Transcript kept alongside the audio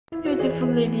Beautiful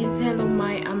ladies, hello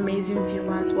my amazing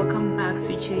viewers, welcome back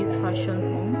to Jay's Fashion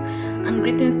Home, and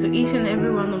greetings to each and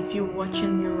every one of you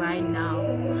watching me right now.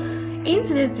 In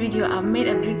today's video, I've made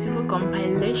a beautiful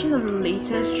compilation of the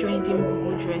latest trending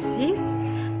Boubou dresses,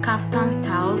 Kaftan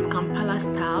styles, Kampala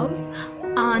styles,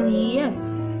 and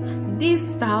yes,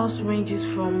 these styles ranges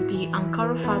from the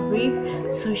Ankara fabric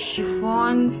to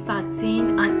chiffon,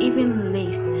 satin, and even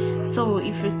lace. So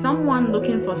if you're someone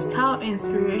looking for style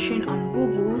inspiration on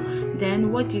Boubou,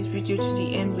 then watch this video to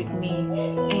the end with me,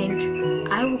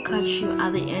 and I will catch you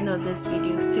at the end of this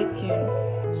video. Stay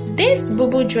tuned. These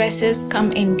Boubou dresses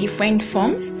come in different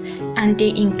forms, and they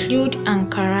include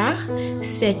Ankara,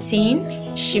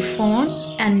 satin, chiffon,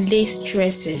 and lace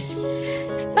dresses.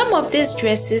 Some of these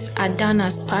dresses are done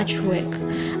as patchwork,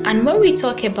 and when we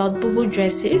talk about Boubou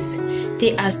dresses,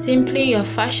 they are simply your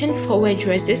fashion-forward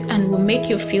dresses and will make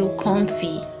you feel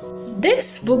comfy.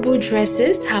 These Boubou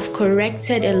dresses have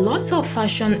corrected a lot of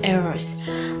fashion errors,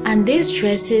 and these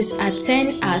dresses are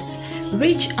termed as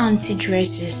rich auntie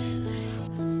dresses.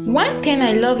 One thing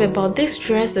I love about these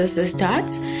dresses is that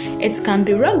it can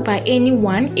be rocked by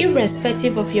anyone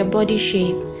irrespective of your body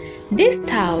shape. These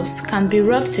styles can be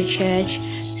rocked to church,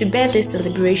 to birthday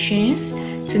celebrations,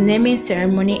 to naming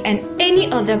ceremony, and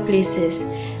any other places.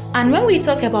 And when we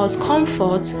talk about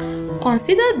comfort,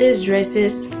 consider these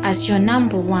dresses as your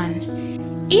number one.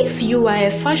 If you are a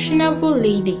fashionable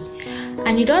lady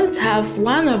and you don't have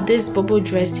one of these Boubou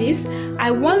dresses,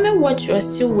 I wonder what you are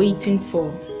still waiting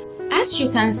for. As you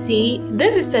can see,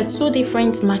 this is two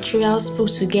different materials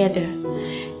put together,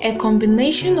 a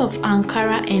combination of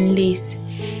Ankara and lace,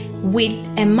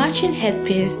 with a matching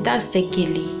headpiece, that's the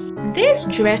gilly.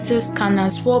 These dresses can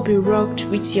as well be rocked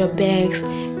with your bags,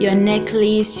 your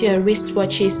necklace, your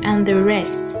wristwatches, and the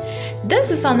rest. This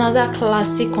is another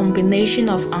classic combination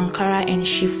of Ankara and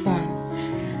chiffon.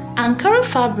 Ankara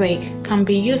fabric can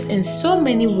be used in so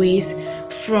many ways,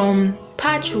 from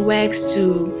patchworks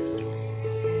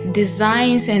to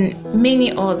designs and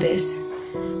many others.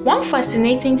 One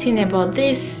fascinating thing about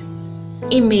this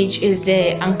image is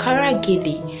the Ankara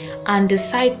gilly and the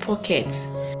side pockets.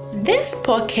 These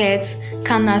pockets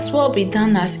can as well be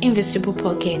done as invisible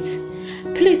pockets.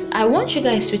 Please, I want you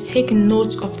guys to take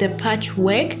note of the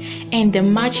patchwork and the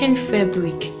matching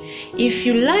fabric. If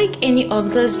you like any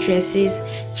of those dresses,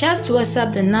 just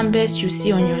WhatsApp the numbers you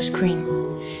see on your screen.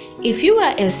 If you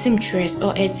are a seamstress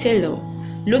or a tailor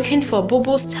looking for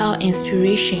Boubou style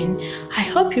inspiration, I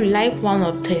hope you like one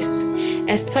of these,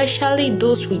 especially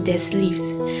those with the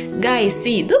sleeves. Guys,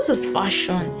 see, this is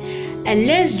fashion. A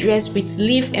lace dress with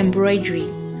leaf embroidery.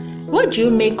 What do you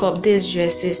make of these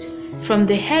dresses? From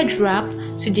the head wrap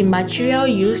to the material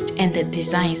used and the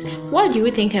designs, what do you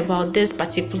think about this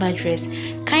particular dress?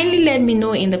 Kindly let me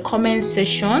know in the comment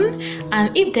section,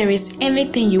 and if there is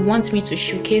anything you want me to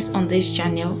showcase on this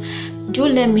channel, do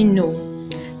let me know.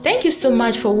 Thank you so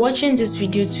much for watching this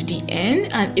video to the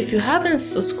end, and if you haven't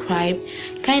subscribed,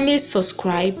 kindly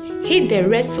subscribe, hit the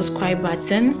red subscribe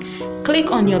button,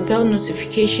 click on your bell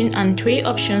notification, and 3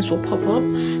 options will pop up.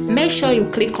 Make sure you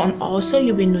click on all so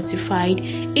you'll be notified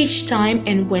each time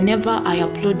and whenever I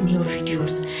upload new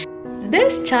videos.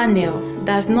 This channel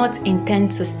does not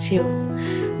intend to steal,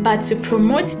 but to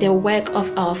promote the work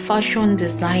of our fashion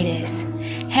designers.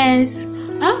 Hence,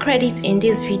 all credit in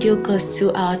this video goes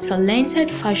to our talented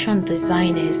fashion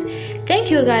designers. Thank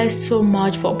you guys so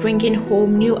much for bringing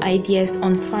home new ideas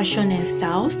on fashion and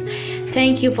styles.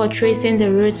 Thank you for tracing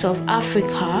the roots of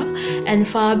Africa, and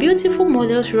for our beautiful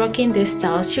models rocking these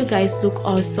styles, you guys look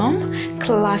awesome,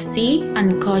 classy,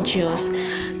 and gorgeous.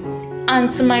 And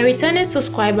to my returning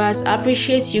subscribers, I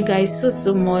appreciate you guys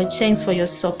so much. Thanks for your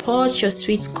support, your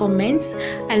sweet comments.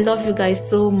 I love you guys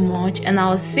so much, and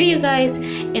I'll see you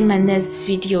guys in my next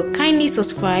video. Kindly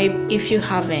subscribe if you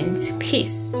haven't.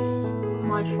 Peace.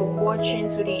 Much for watching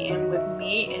to the end with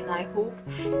me, and I hope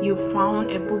you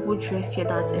found a Boubou dress here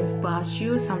that inspires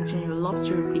you, something you love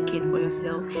to replicate for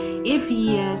yourself. If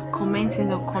yes, comment in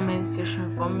the comment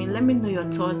section for me. Let me know your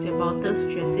thoughts about these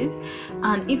dresses,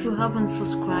 and if you haven't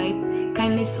subscribed,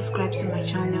 kindly subscribe to my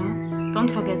channel. Don't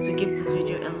forget to give this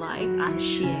video a like and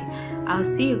share. I'll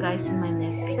see you guys in my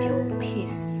next video.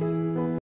 Peace.